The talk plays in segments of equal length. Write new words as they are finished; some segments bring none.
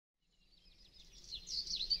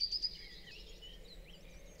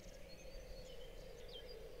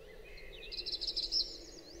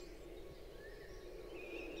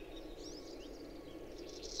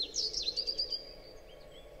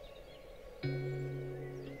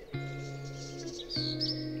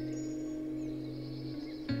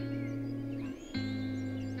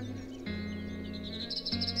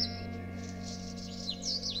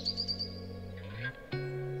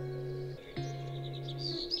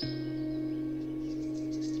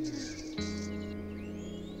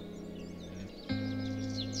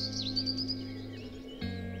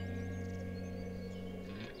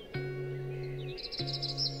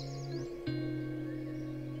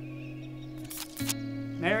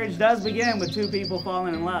Marriage does begin with two people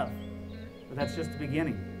falling in love, but that's just the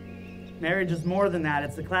beginning. Marriage is more than that.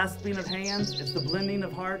 It's the clasping of hands, it's the blending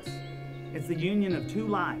of hearts, it's the union of two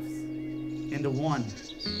lives into one.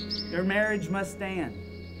 Your marriage must stand,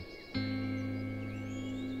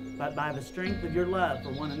 but by the strength of your love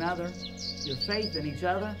for one another, your faith in each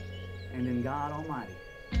other, and in God Almighty.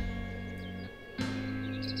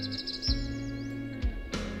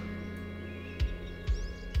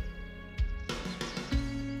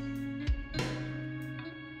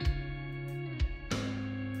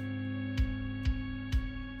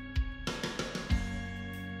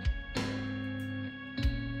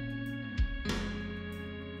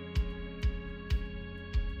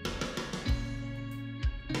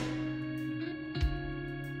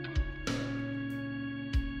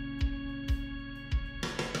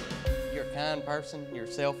 You're a kind person. You're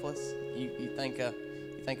selfless. You think of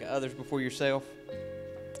others before yourself.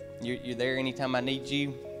 You're there anytime I need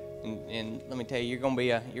you, and let me tell you, you're gonna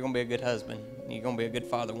be a good husband. You're gonna be a good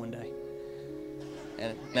father one day.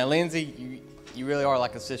 And now, Lindsey, you really are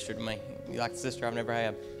like a sister to me. You're like a sister I've never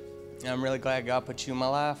had. And I'm really glad God put you in my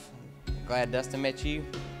life. Glad Dustin met you,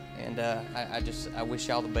 and I wish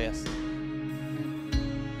y'all the best.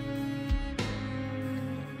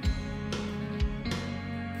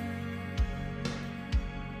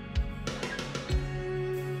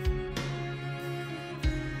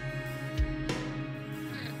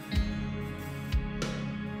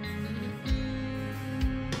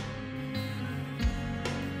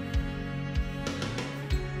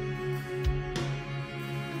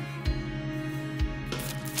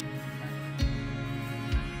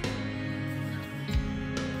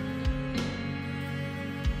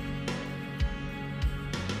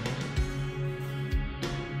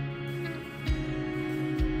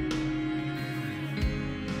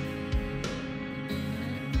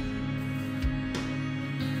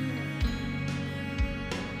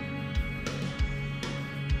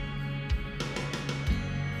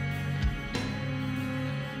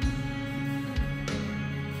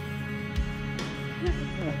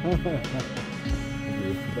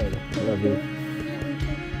 Love you.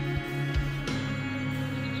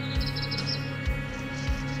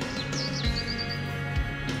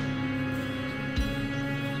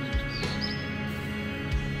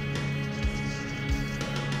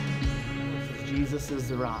 Jesus is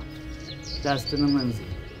the rock. Dustin and Lindsey,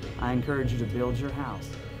 I encourage you to build your house,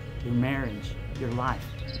 your marriage, your life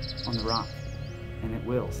on the rock, and it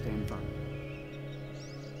will stand firm.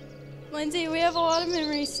 Lindsey, we have a lot of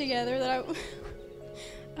memories together that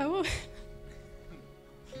I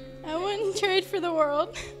wouldn't trade for the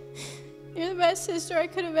world. You're the best sister I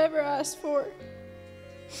could have ever asked for.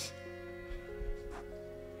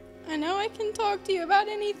 I know I can talk to you about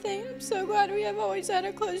anything. I'm so glad we have always had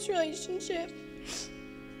a close relationship.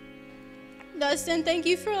 Dustin, thank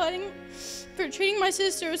you for treating my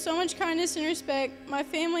sister with so much kindness and respect. My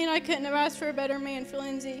family and I couldn't have asked for a better man for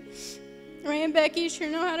Lindsey. Ray and Becky sure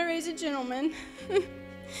know how to raise a gentleman.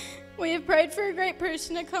 We have prayed for a great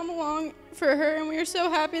person to come along for her, and we are so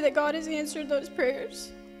happy that God has answered those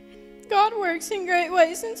prayers. God works in great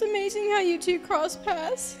ways, and it's amazing how you two cross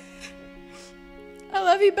paths. I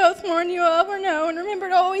love you both more than you'll ever know, and remember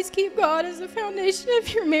to always keep God as the foundation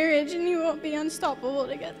of your marriage, and you won't be unstoppable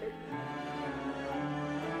together.